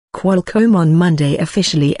Qualcomm on Monday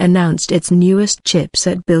officially announced its newest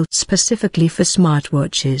chipset built specifically for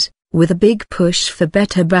smartwatches, with a big push for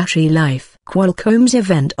better battery life. Qualcomm's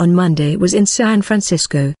event on Monday was in San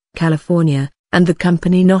Francisco, California, and the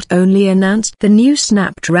company not only announced the new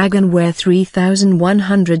Snapdragon Wear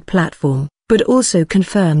 3100 platform, but also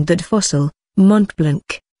confirmed that Fossil,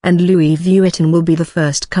 Montblanc, and Louis Vuitton will be the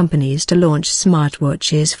first companies to launch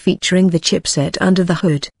smartwatches featuring the chipset under the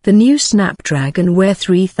hood. The new Snapdragon Wear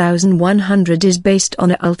 3100 is based on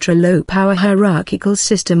an ultra-low power hierarchical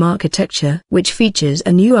system architecture, which features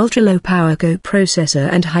a new ultra-low power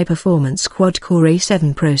co-processor and high-performance quad-core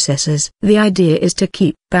A7 processors. The idea is to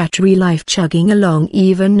keep battery life chugging along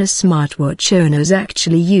even as smartwatch owners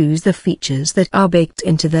actually use the features that are baked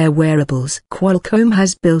into their wearables. Qualcomm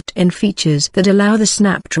has built-in features that allow the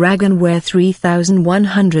Snapdragon Wear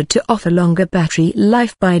 3100 to offer longer battery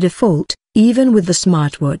life by default, even with the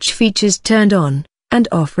smartwatch features turned on, and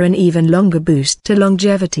offer an even longer boost to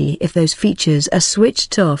longevity if those features are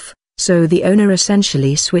switched off, so the owner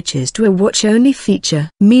essentially switches to a watch-only feature.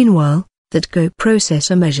 Meanwhile, that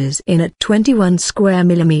co-processor measures in at 21 square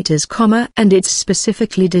millimeters, and it's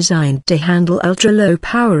specifically designed to handle ultra-low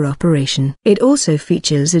power operation. It also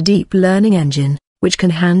features a deep learning engine, which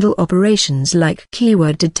can handle operations like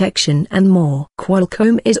keyword detection and more.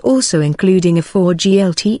 Qualcomm is also including a 4G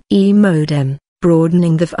LTE modem,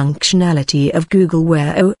 broadening the functionality of Google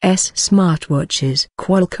Wear OS smartwatches.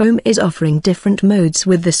 Qualcomm is offering different modes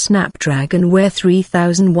with the Snapdragon Wear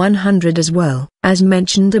 3100 as well. As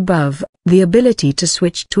mentioned above, the ability to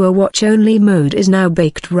switch to a watch-only mode is now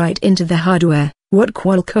baked right into the hardware, what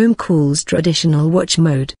Qualcomm calls traditional watch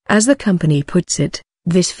mode. As the company puts it,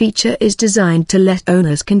 this feature is designed to let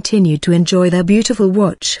owners continue to enjoy their beautiful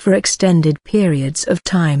watch for extended periods of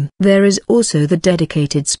time. There is also the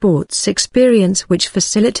dedicated sports experience, which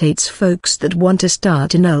facilitates folks that want to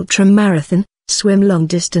start an ultra-marathon, swim long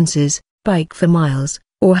distances, bike for miles,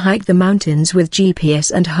 or hike the mountains with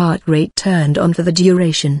GPS and heart rate turned on for the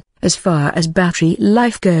duration. As far as battery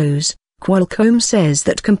life goes, Qualcomm says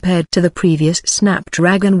that compared to the previous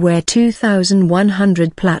Snapdragon Wear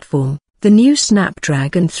 2100 platform, the new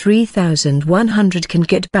Snapdragon 3100 can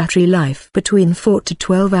get battery life between 4 to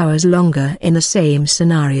 12 hours longer in the same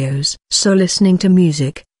scenarios. So listening to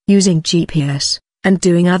music, using GPS, and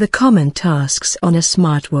doing other common tasks on a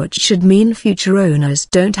smartwatch should mean future owners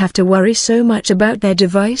don't have to worry so much about their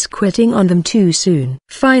device quitting on them too soon.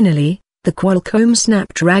 Finally, the Qualcomm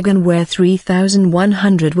Snapdragon Wear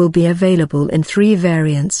 3100 will be available in 3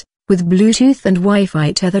 variants, with Bluetooth and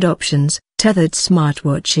Wi-Fi tethered options, tethered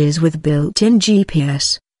smartwatches with built-in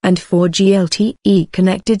GPS, and 4G LTE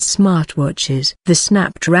connected smartwatches. The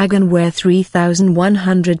Snapdragon Wear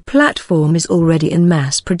 3100 platform is already in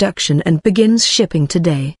mass production and begins shipping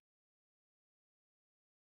today.